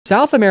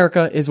South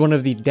America is one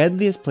of the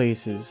deadliest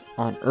places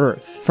on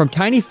Earth. From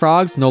tiny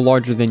frogs no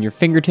larger than your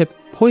fingertip,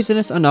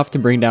 poisonous enough to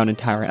bring down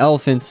entire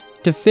elephants,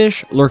 to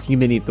fish lurking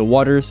beneath the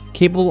waters,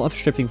 capable of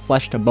stripping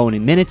flesh to bone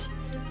in minutes,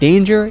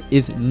 danger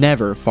is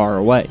never far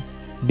away.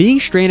 Being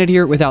stranded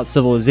here without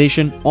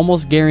civilization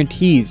almost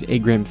guarantees a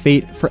grim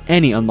fate for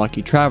any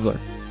unlucky traveler.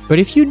 But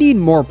if you need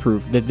more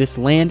proof that this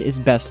land is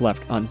best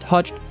left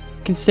untouched,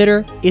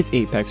 consider its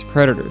apex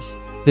predators.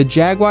 The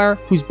jaguar,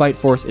 whose bite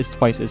force is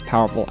twice as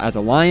powerful as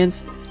a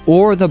lion's,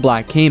 or the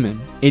black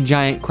caiman, a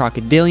giant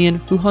crocodilian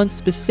who hunts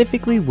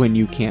specifically when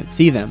you can't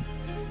see them,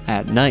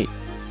 at night.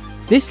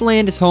 This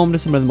land is home to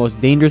some of the most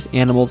dangerous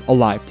animals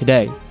alive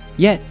today,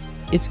 yet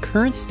its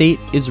current state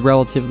is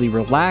relatively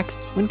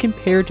relaxed when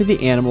compared to the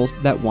animals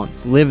that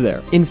once lived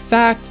there. In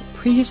fact,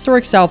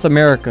 prehistoric South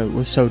America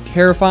was so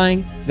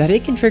terrifying that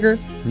it can trigger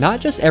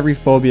not just every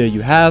phobia you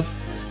have,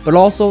 but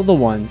also the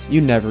ones you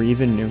never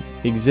even knew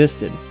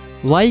existed,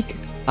 like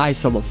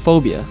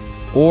isolophobia,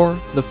 or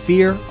the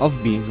fear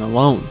of being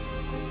alone.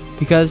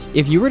 Because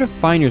if you were to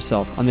find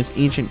yourself on this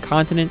ancient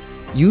continent,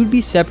 you'd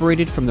be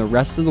separated from the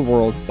rest of the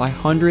world by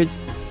hundreds,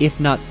 if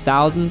not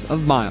thousands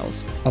of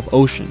miles of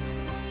ocean.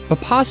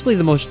 But possibly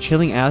the most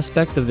chilling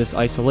aspect of this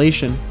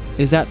isolation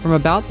is that from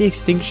about the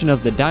extinction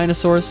of the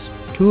dinosaurs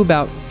to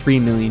about 3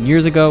 million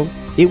years ago,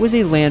 it was a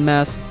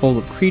landmass full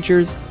of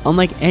creatures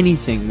unlike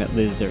anything that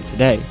lives there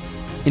today.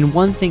 And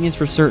one thing is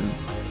for certain,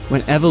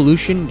 when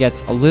evolution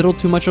gets a little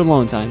too much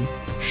alone time,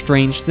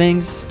 strange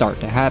things start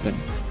to happen.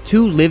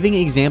 Two living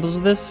examples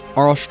of this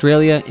are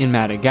Australia and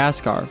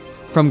Madagascar.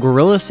 From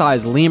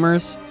gorilla-sized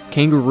lemurs,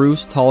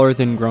 kangaroos taller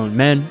than grown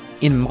men,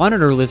 and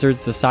monitor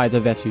lizards the size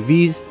of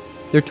SUVs,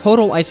 their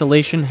total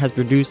isolation has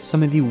produced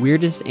some of the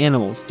weirdest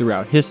animals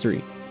throughout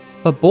history.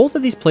 But both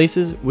of these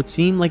places would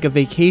seem like a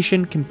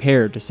vacation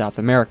compared to South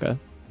America,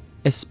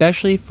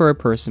 especially for a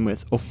person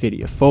with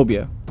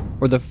ophidiophobia,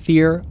 or the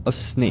fear of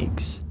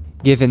snakes.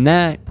 Given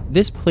that,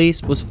 this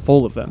place was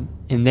full of them,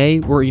 and they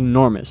were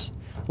enormous,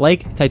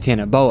 like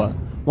Titanoboa,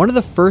 one of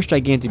the first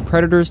gigantic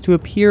predators to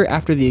appear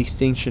after the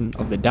extinction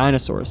of the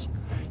dinosaurs.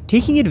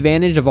 Taking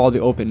advantage of all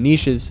the open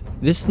niches,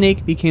 this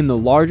snake became the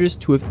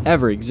largest to have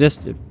ever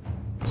existed,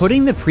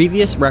 putting the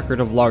previous record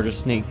of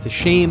largest snake to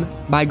shame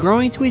by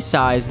growing to a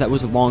size that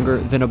was longer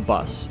than a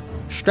bus,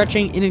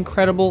 stretching an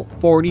incredible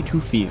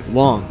 42 feet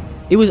long.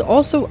 It was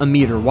also a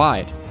meter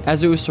wide,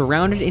 as it was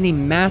surrounded in a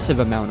massive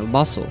amount of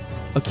muscle,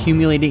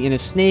 accumulating in a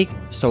snake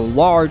so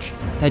large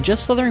that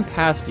just slithering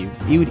past you,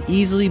 it would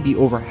easily be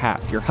over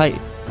half your height.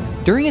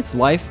 During its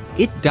life,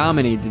 it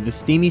dominated the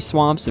steamy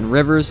swamps and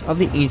rivers of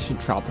the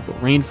ancient tropical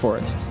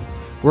rainforests,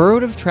 where it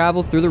would have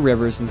traveled through the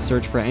rivers in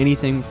search for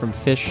anything from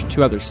fish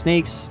to other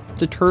snakes,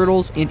 to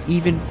turtles and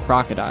even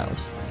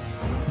crocodiles.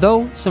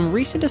 Though some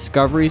recent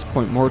discoveries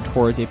point more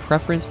towards a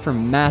preference for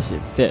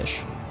massive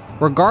fish.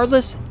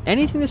 Regardless,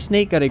 anything the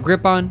snake got a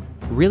grip on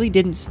really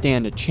didn't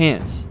stand a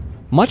chance.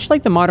 Much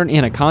like the modern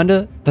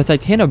anaconda, the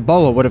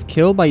Titanoboa would have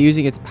killed by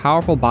using its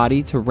powerful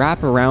body to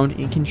wrap around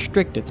and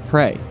constrict its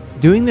prey.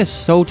 Doing this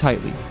so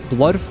tightly,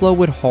 blood flow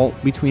would halt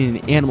between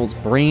an animal's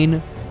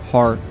brain,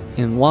 heart,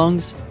 and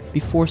lungs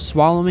before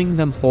swallowing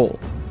them whole.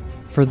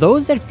 For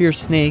those that fear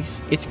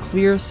snakes, it's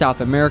clear South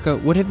America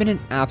would have been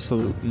an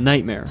absolute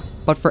nightmare.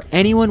 But for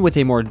anyone with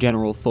a more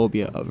general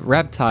phobia of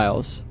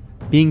reptiles,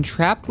 being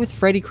trapped with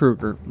Freddy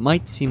Krueger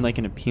might seem like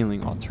an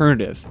appealing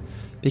alternative.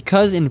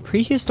 Because in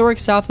prehistoric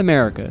South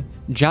America,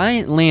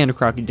 giant land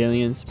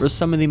crocodilians were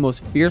some of the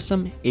most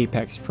fearsome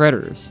apex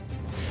predators.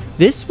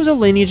 This was a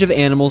lineage of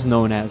animals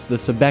known as the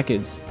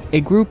Sebecids,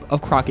 a group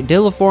of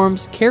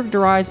crocodiliforms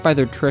characterized by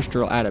their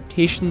terrestrial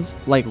adaptations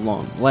like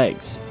long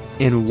legs.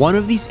 And one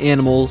of these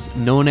animals,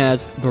 known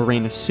as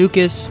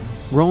Baranasuchus,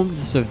 roamed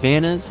the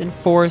savannas and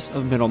forests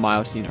of Middle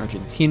Miocene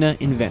Argentina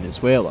and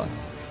Venezuela,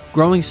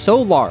 growing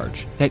so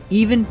large that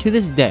even to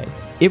this day,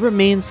 it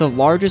remains the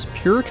largest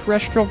pure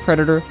terrestrial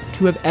predator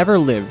to have ever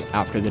lived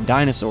after the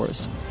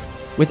dinosaurs,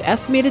 with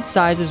estimated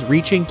sizes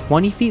reaching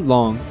 20 feet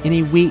long and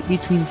a weight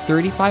between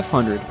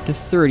 3,500 to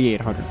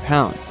 3,800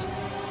 pounds.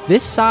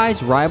 This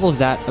size rivals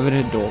that of an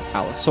adult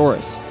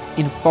Allosaurus,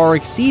 and far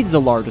exceeds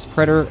the largest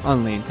predator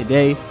on land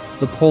today,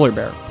 the polar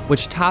bear,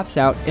 which tops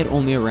out at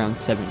only around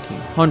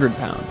 1,700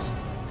 pounds.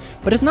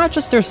 But it's not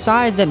just their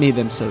size that made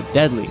them so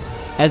deadly,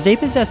 as they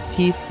possess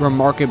teeth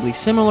remarkably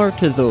similar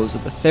to those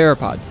of the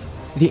theropods,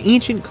 the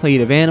ancient clade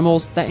of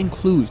animals that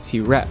includes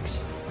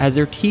T-Rex, as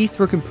their teeth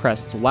were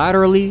compressed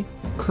laterally,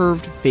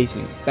 curved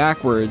facing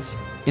backwards,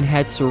 and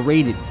had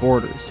serrated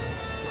borders,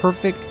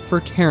 perfect for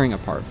tearing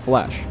apart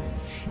flesh.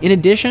 In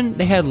addition,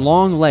 they had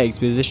long legs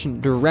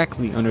positioned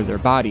directly under their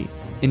body,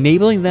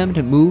 enabling them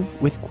to move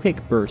with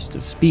quick bursts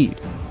of speed.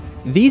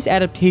 These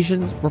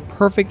adaptations were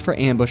perfect for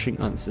ambushing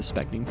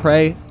unsuspecting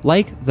prey,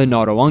 like the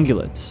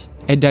nautoungulates,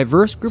 a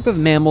diverse group of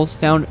mammals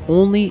found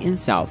only in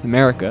South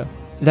America,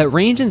 that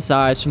range in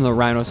size from the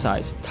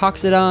rhino-sized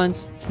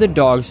toxodons to the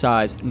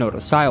dog-sized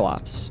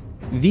notocyclops.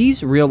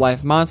 These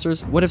real-life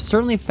monsters would have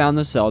certainly found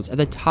themselves at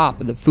the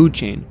top of the food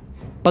chain,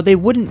 but they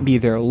wouldn't be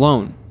there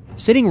alone.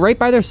 Sitting right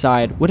by their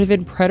side would have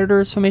been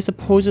predators from a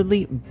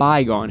supposedly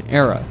bygone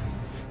era.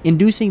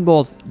 inducing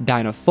both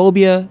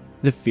dinophobia,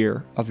 the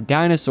fear of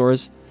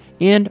dinosaurs,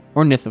 and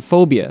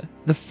ornithophobia,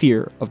 the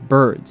fear of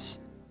birds.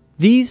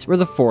 These were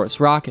the Forus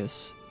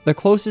raucus, the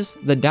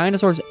closest the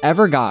dinosaurs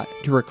ever got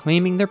to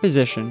reclaiming their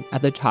position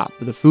at the top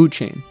of the food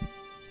chain,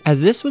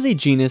 as this was a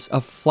genus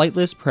of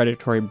flightless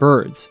predatory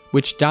birds,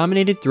 which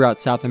dominated throughout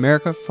South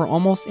America for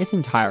almost its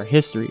entire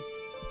history.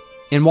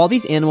 And while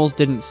these animals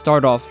didn't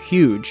start off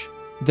huge,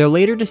 their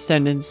later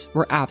descendants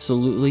were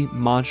absolutely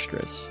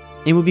monstrous,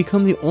 and would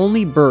become the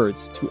only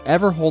birds to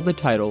ever hold the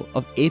title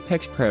of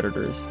apex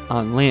predators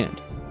on land,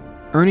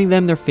 earning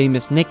them their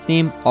famous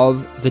nickname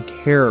of the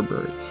terror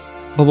birds.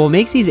 But what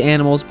makes these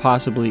animals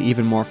possibly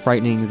even more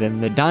frightening than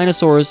the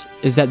dinosaurs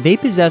is that they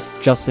possess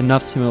just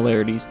enough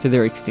similarities to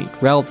their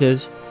extinct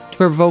relatives to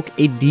provoke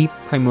a deep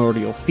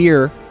primordial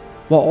fear,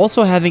 while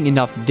also having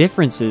enough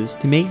differences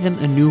to make them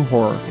a new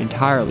horror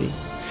entirely.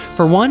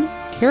 For one,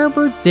 terror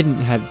birds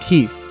didn't have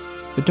teeth,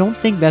 but don't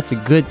think that's a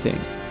good thing,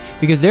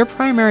 because their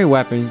primary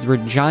weapons were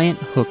giant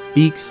hooked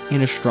beaks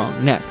and a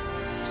strong neck.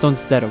 So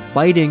instead of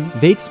biting,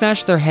 they'd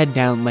smash their head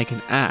down like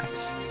an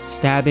axe,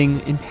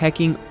 stabbing and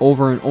pecking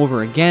over and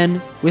over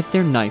again with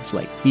their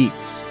knife-like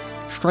beaks,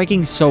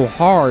 striking so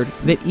hard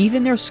that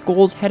even their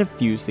skulls had to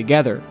fuse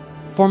together,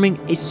 forming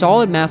a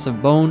solid mass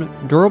of bone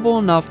durable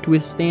enough to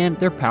withstand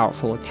their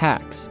powerful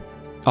attacks.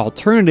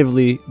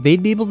 Alternatively,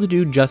 they'd be able to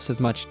do just as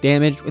much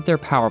damage with their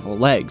powerful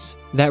legs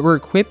that were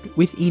equipped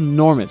with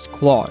enormous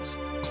claws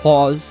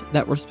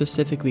that were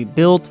specifically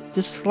built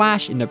to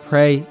slash into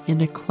prey and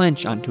to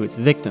clench onto its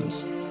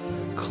victims.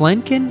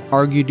 Klenkin,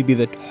 argued to be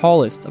the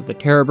tallest of the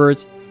terror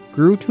birds,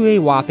 grew to a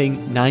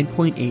whopping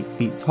 9.8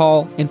 feet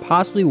tall and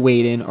possibly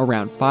weighed in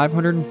around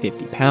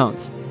 550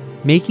 pounds,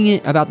 making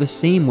it about the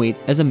same weight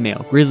as a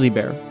male grizzly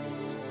bear.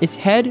 Its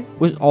head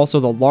was also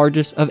the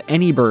largest of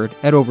any bird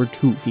at over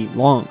 2 feet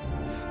long.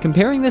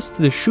 Comparing this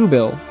to the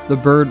shoebill, the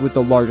bird with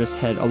the largest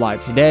head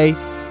alive today,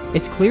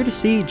 it's clear to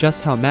see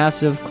just how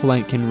massive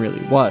Klenkin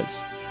really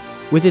was,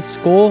 with its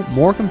skull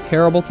more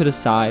comparable to the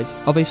size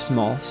of a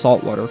small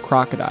saltwater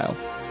crocodile.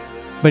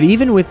 But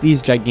even with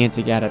these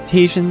gigantic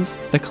adaptations,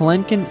 the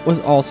Klenkin was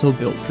also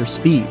built for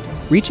speed,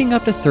 reaching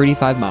up to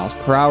 35 miles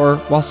per hour,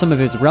 while some of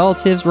his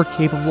relatives were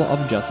capable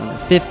of just under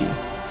 50.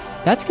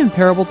 That's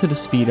comparable to the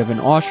speed of an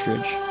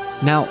ostrich.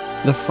 Now,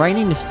 the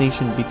frightening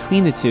distinction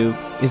between the two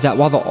is that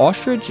while the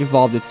ostrich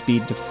evolved its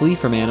speed to flee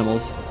from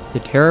animals, the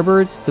terror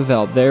birds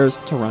developed theirs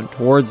to run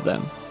towards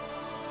them.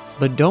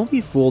 But don't be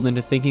fooled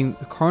into thinking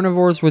the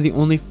carnivores were the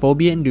only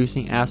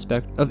phobia-inducing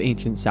aspect of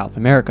ancient South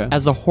America,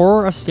 as the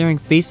horror of staring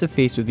face to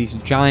face with these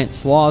giant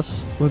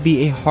sloths would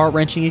be a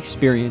heart-wrenching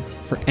experience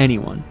for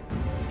anyone.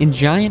 And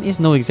giant is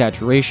no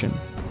exaggeration,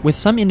 with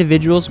some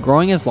individuals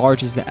growing as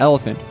large as the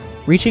elephant,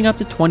 reaching up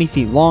to 20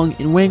 feet long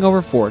and weighing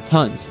over 4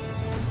 tons.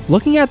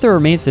 Looking at their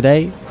remains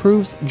today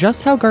proves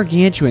just how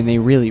gargantuan they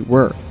really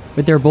were,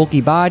 with their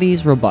bulky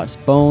bodies,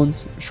 robust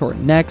bones, short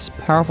necks,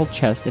 powerful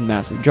chests, and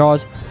massive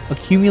jaws,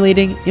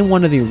 accumulating in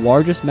one of the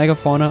largest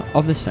megafauna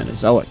of the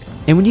Cenozoic.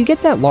 And when you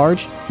get that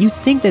large, you'd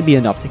think that'd be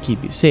enough to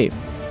keep you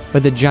safe.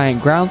 But the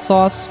giant ground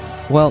sloths,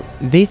 well,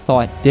 they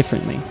thought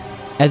differently,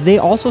 as they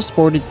also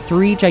sported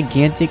 3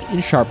 gigantic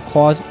and sharp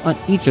claws on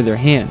each of their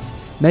hands,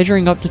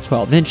 measuring up to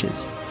 12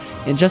 inches,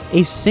 and just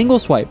a single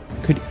swipe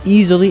could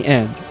easily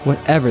end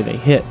whatever they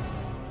hit.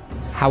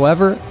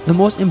 However, the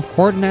most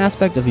important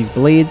aspect of these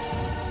blades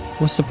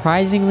was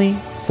surprisingly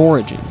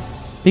foraging,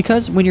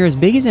 because when you're as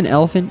big as an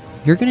elephant,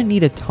 you're going to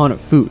need a ton of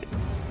food.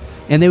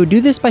 And they would do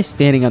this by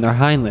standing on their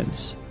hind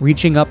limbs,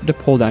 reaching up to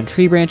pull down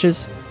tree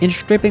branches, and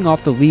stripping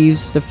off the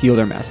leaves to fuel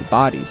their massive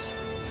bodies.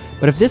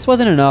 But if this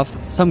wasn't enough,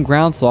 some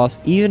ground sloths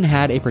even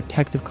had a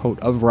protective coat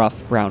of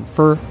rough brown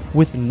fur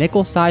with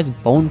nickel-sized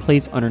bone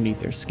plates underneath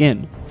their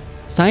skin.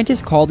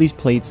 Scientists call these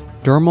plates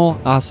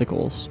dermal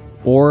ossicles,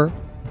 or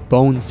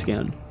bone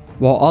skin,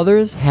 while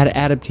others had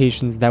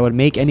adaptations that would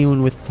make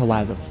anyone with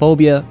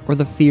thalassophobia or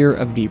the fear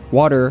of deep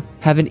water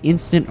have an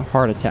instant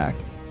heart attack,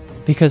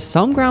 because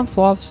some ground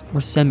sloths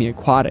were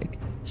semi-aquatic,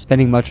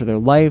 spending much of their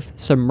life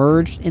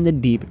submerged in the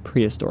deep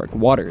prehistoric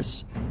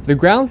waters. The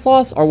ground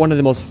sloths are one of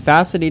the most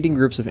fascinating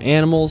groups of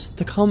animals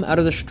to come out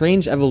of the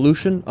strange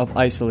evolution of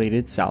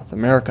isolated South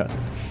America.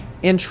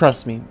 And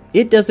trust me,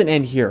 it doesn't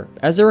end here,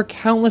 as there are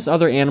countless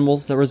other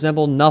animals that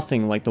resemble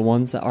nothing like the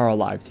ones that are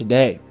alive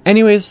today.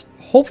 Anyways,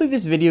 hopefully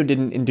this video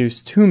didn't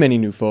induce too many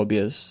new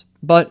phobias,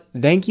 but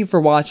thank you for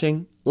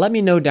watching. Let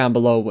me know down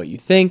below what you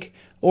think,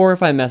 or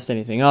if I messed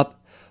anything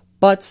up.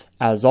 But,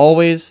 as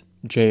always,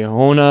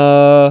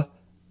 Jehona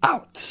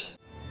out.